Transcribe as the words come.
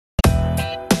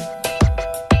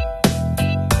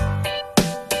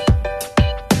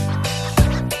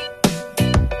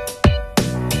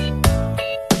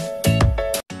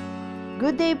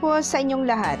day po sa inyong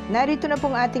lahat. Narito na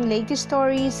pong ating latest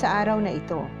story sa araw na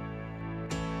ito.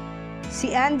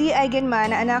 Si Andi Eigenmann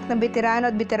na anak ng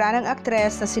veterano at veteranang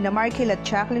aktres na sina Markil at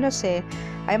Jacqueline Jose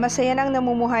ay masaya nang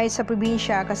namumuhay sa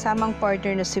probinsya kasamang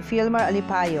partner na si Philmar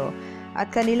Alipayo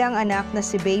at kanilang anak na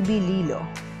si Baby Lilo.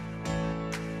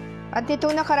 At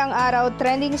nitong nakarang araw,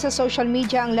 trending sa social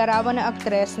media ang larawan ng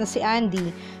aktres na si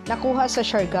Andi nakuha sa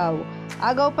Siargao.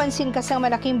 Agaw pansin kasang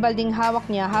malaking balding hawak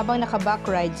niya habang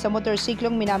naka-backride sa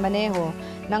motorsiklong minamaneho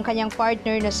ng kanyang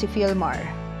partner na si Philmar.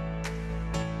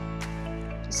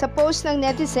 Sa post ng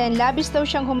netizen, labis daw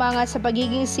siyang humanga sa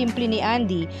pagiging simple ni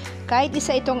Andi kahit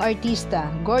isa itong artista.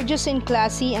 Gorgeous and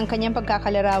classy ang kanyang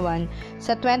pagkakalarawan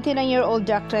sa 29-year-old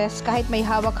actress kahit may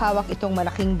hawak-hawak itong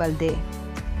malaking balde.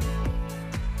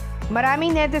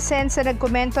 Maraming netizens na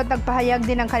nagkomento at nagpahayag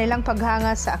din ng kanilang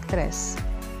paghanga sa aktres.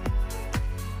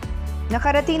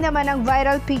 Nakarating naman ang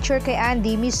viral picture kay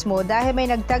Andi mismo dahil may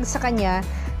nagtag sa kanya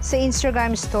sa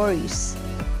Instagram stories.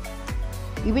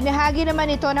 Ibinahagi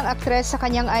naman ito ng aktres sa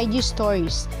kanyang IG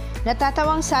stories.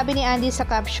 Natatawang sabi ni Andi sa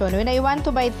caption, "When I want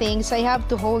to buy things, I have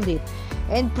to hold it.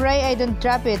 And pray I don't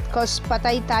drop it cause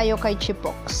patay tayo kay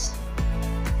Chipoks."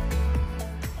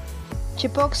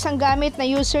 Chipoks ang gamit na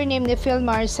username ni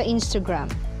Philmar sa Instagram.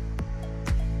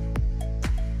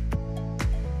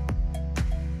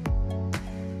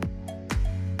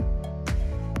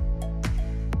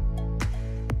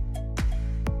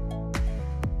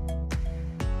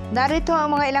 Narito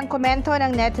ang mga ilang komento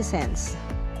ng netizens.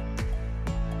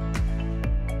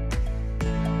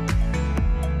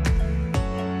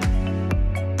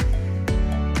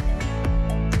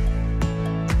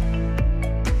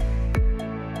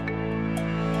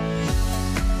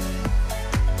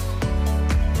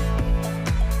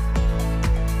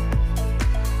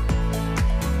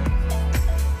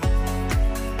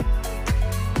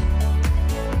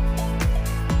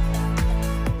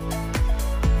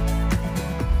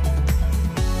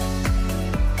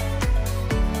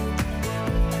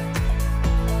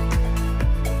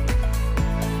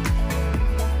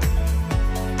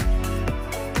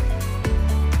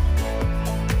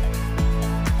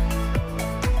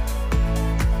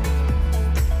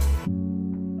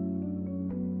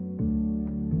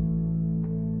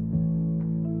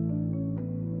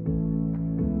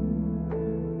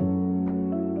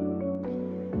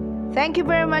 Thank you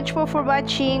very much for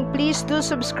watching. Please do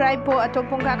subscribe po at huwag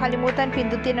pong kakalimutan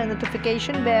pindutin ang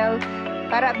notification bell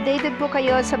para updated po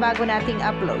kayo sa bago nating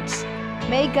uploads.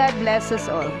 May God bless us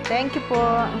all. Thank you po.